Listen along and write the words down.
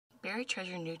Berry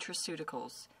Treasure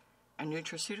Nutraceuticals, a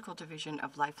nutraceutical division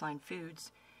of Lifeline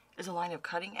Foods, is a line of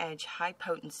cutting-edge,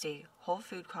 high-potency, whole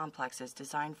food complexes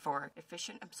designed for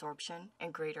efficient absorption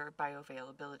and greater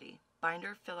bioavailability.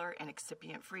 Binder, filler, and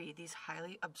excipient-free, these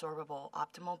highly absorbable,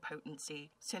 optimal potency,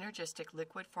 synergistic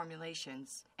liquid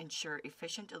formulations ensure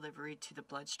efficient delivery to the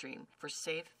bloodstream for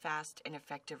safe, fast, and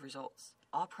effective results.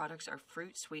 All products are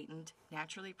fruit-sweetened,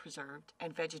 naturally preserved,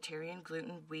 and vegetarian,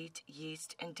 gluten, wheat,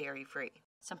 yeast, and dairy-free.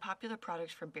 Some popular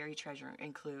products from Berry Treasure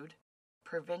include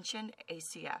Prevention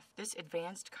ACF. This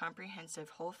advanced comprehensive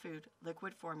whole food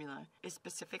liquid formula is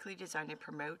specifically designed to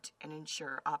promote and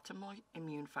ensure optimal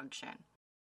immune function.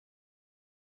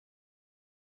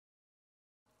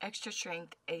 Extra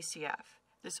Strength ACF.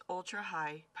 This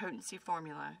ultra-high potency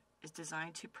formula is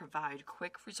designed to provide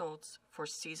quick results for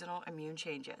seasonal immune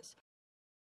changes.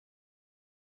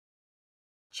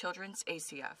 Children's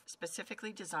ACF,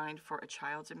 specifically designed for a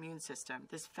child's immune system.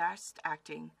 This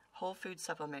fast-acting whole food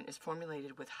supplement is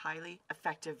formulated with highly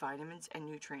effective vitamins and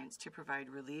nutrients to provide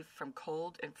relief from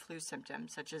cold and flu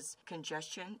symptoms such as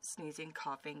congestion, sneezing,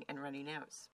 coughing, and runny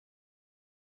nose.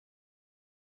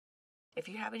 If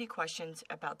you have any questions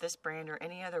about this brand or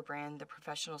any other brand the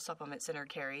Professional Supplement Center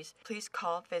carries, please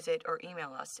call, visit, or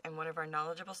email us, and one of our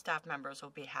knowledgeable staff members will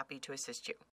be happy to assist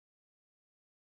you.